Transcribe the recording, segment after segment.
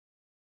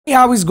Hey,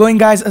 how is going,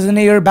 guys? Azanay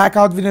here, back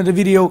out with another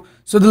video.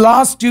 So the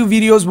last two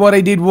videos what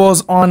I did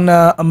was on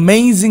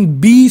amazing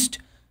beast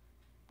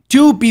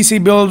 2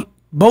 PC build.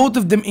 Both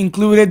of them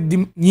included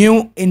the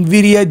new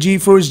Nvidia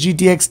GeForce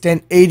GTX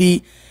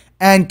 1080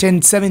 and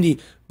 1070.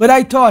 But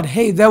I thought,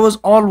 hey, that was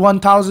all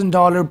 $1,000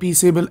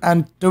 PC build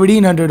and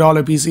 $1,300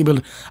 PC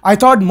build. I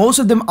thought most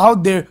of them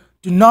out there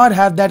do not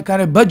have that kind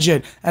of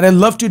budget, and I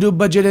love to do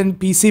budget and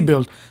PC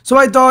build. So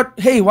I thought,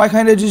 hey, why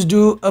can't I just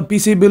do a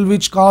PC build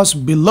which costs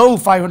below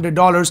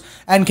 $500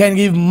 and can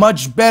give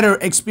much better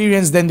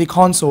experience than the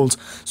consoles.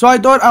 So I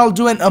thought I'll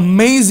do an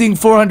amazing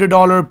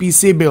 $400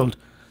 PC build.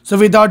 So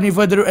without any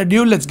further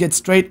ado, let's get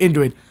straight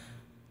into it.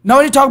 Now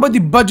when you talk about the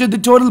budget, the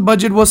total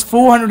budget was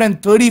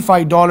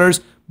 $435,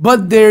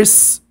 but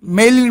there's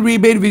mail-in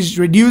rebate which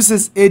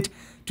reduces it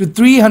to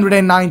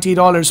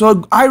 $390.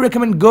 So I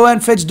recommend go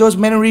and fetch those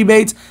mail-in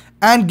rebates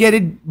and get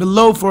it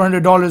below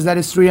 $400, that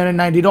is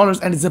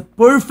 $390, and it's a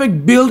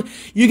perfect build.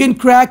 You can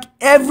crack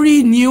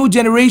every new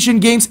generation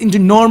games into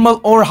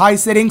normal or high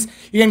settings.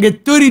 You can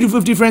get 30 to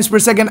 50 frames per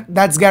second,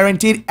 that's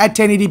guaranteed at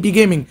 1080p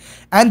gaming.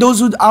 And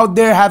those who out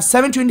there have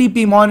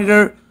 720p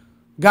monitor,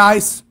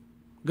 guys,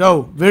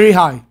 go very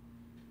high,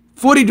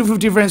 40 to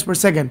 50 frames per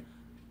second,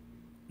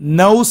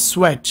 no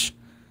sweat.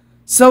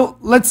 So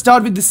let's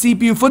start with the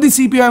CPU. For the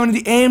CPU, I'm in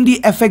the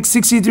AMD FX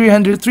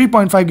 6300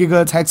 3.5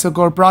 GHz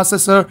hexa-core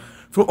processor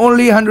for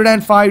only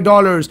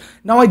 $105.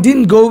 Now I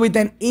didn't go with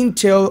an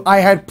Intel.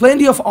 I had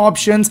plenty of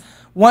options.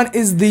 One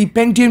is the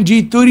Pentium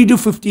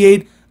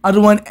G3258,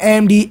 other one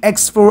AMD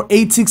X4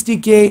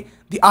 860K,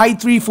 the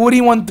i3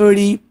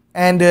 4130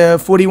 and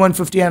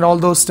 4150 and all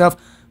those stuff.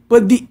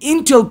 But the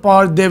Intel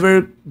part, they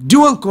were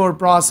dual core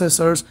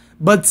processors,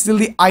 but still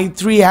the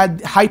i3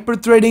 had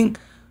hyper-threading.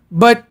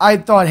 But I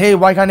thought, hey,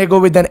 why can't I go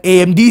with an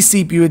AMD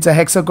CPU? It's a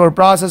hexa-core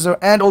processor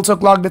and also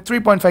clocked at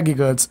 3.5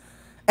 GHz.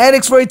 And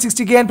X4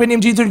 860K and Pentium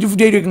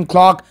G3258 you can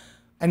clock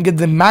and get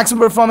the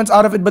maximum performance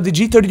out of it. But the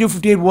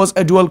G3258 was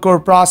a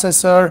dual-core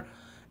processor,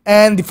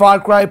 and the Far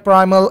Cry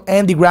Primal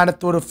and the Grand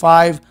Theft Auto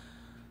 5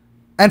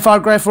 and Far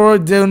Cry 4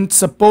 don't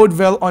support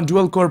well on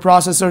dual-core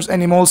processors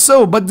anymore.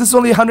 So, but this is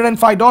only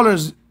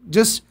 $105.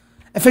 Just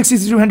FX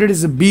 6300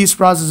 is a beast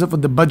processor for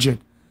the budget.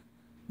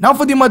 Now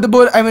for the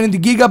motherboard, I'm in the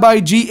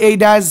Gigabyte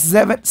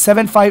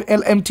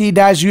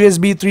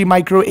GA-75LMT-USB 3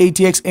 Micro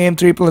ATX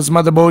AM3 Plus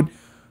motherboard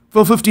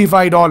for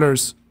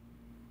 $55.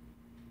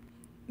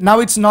 Now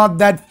it's not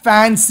that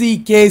fancy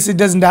case, it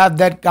doesn't have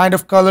that kind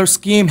of color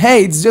scheme.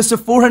 Hey, it's just a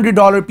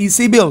 $400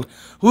 PC build.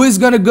 Who is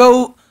gonna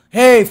go,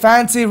 hey,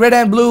 fancy red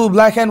and blue,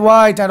 black and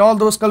white and all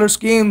those color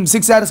schemes,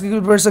 6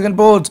 gigabit per second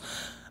ports,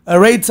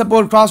 RAID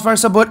support, crossfire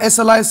support,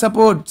 SLI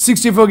support,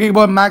 64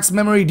 GB max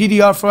memory,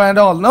 DDR4 and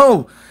all.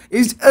 No,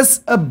 it's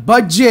just a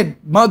budget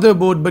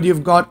motherboard, but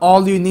you've got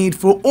all you need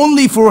for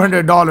only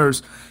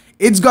 $400.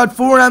 It's got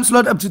 4 RAM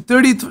slot up to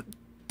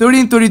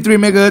 1333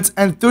 MHz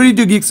and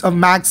 32 gigs of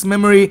max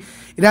memory.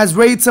 It has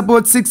RAID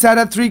support, 6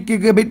 SATA, 3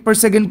 gigabit per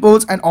second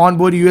ports and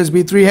onboard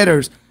USB 3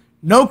 headers.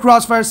 No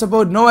crossfire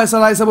support, no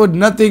SLI support,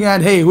 nothing.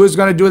 And hey, who's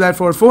gonna do that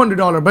for a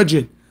 $400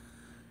 budget?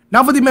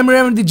 Now for the memory,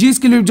 I'm in the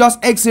Gskill Ripjaws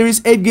X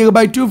series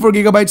 8GB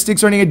 24GB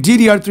sticks running at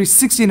DDR3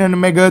 1600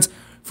 MHz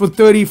for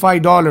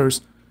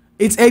 $35.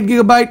 It's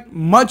 8GB,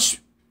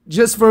 much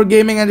just for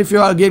gaming, and if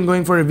you're again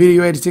going for a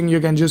video editing, you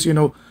can just,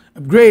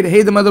 upgrade.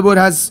 Hey, the motherboard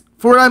has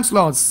 4 RAM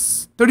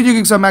slots, 32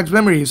 gigs of max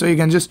memory, so you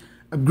can just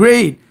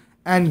upgrade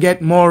and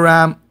get more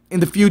RAM in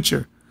the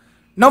future.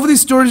 Now for the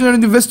storage, I'm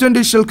in the Western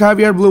Digital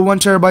Caviar Blue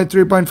 1TB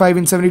 3.5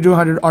 in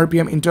 7200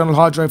 RPM internal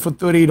hard drive for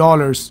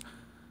 $30.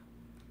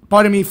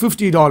 Pardon me,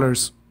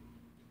 $50.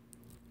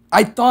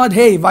 I thought,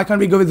 hey, why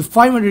can't we go with the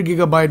 500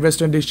 GB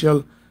Western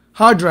Digital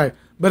hard drive?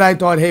 But I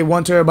thought, hey,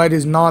 1 TB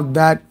is not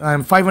that,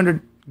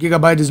 500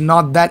 GB is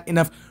not that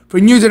enough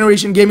for new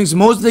generation gaming. So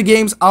most of the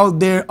games out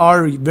there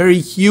are very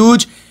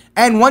huge,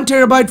 and 1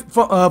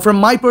 TB from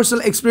my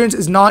personal experience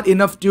is not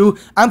enough too.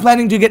 I'm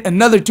planning to get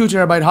another 2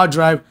 TB hard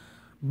drive,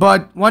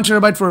 but 1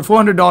 TB for a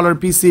 $400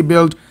 PC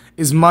build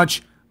is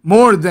much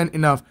more than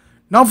enough.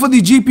 Now for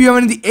the GPU,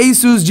 I'm in the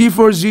Asus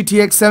GeForce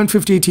GTX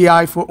 750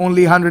 Ti for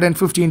only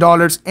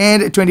 $115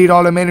 and a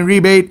 $20 mail-in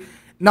rebate,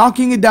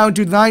 knocking it down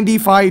to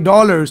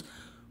 $95.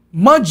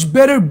 Much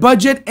better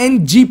budget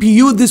and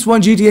GPU. This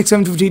one GTX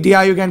 750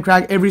 Ti, you can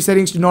crack every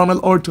settings to normal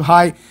or to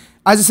high.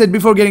 As I said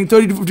before, getting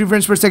 30 to 50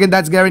 frames per second,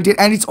 that's guaranteed,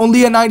 and it's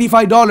only a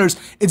 $95.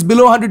 It's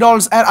below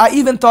 $100, and I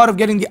even thought of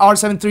getting the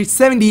R7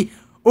 370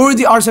 or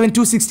the R7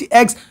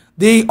 260X.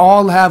 They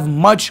all have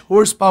much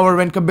horsepower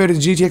when compared to the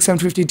GTX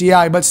 750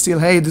 Ti, but still,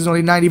 hey, this is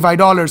only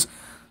 $95.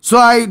 So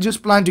I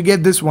just plan to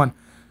get this one.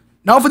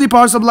 Now for the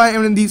power supply,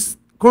 I'm in this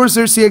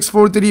Corsair CX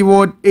 430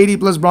 watt 80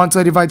 plus bronze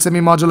certified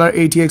semi-modular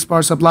ATX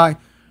power supply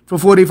for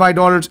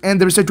 $45,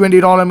 and there's a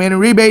 $20 main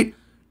rebate,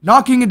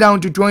 knocking it down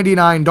to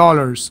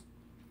 $29.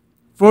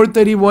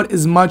 430 watt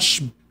is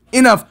much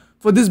enough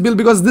for this build,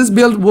 because this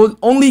build will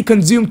only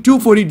consume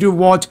 242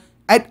 watt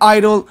at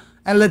idle.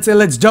 And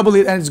let's double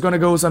it, and it's gonna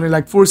go something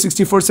like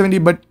 460, 470.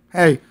 But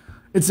hey,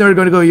 it's never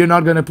gonna go. You're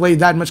not gonna play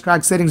that much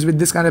cracked settings with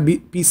this kind of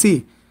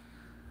PC.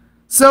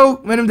 So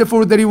when in the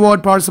 430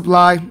 watt power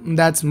supply,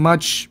 that's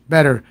much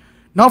better.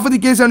 Now for the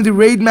case on the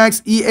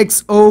Raidmax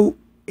EXO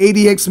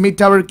ADX mid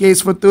tower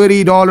case for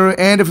 $30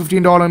 and a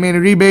 $15 main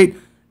rebate,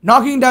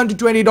 knocking down to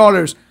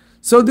 $20.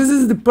 So this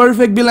is the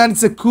perfect bill and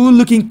it's a cool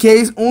looking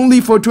case only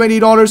for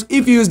 $20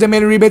 if you use the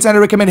main rebates. And I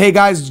recommend, hey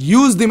guys,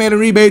 use the main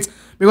rebates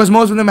because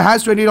most of them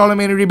has $20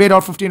 main rebate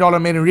or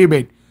 $15 main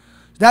rebate.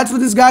 That's for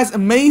this guys,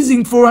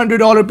 amazing $400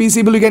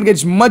 PC build. You can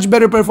get much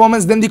better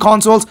performance than the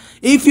consoles.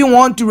 If you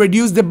want to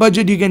reduce the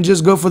budget, you can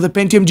just go for the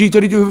Pentium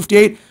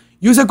G3258.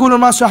 Use a Cooler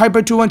Master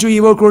Hyper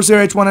 212 Evo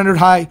Corsair H100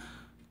 High.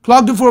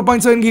 Clock to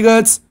 4.7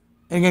 GHz.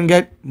 And you can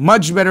get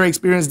much better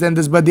experience than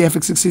this. But the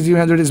FX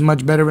 6300 is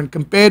much better when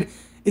compared.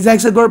 It's a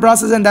hexa core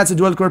processor and that's a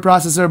dual core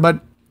processor. But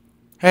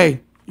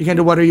hey, you can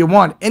do whatever you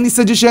want. Any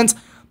suggestions?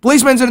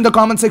 Please mention in the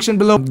comment section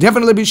below.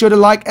 Definitely be sure to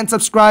like and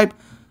subscribe.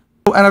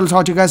 And I'll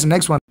talk to you guys in the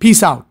next one.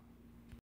 Peace out.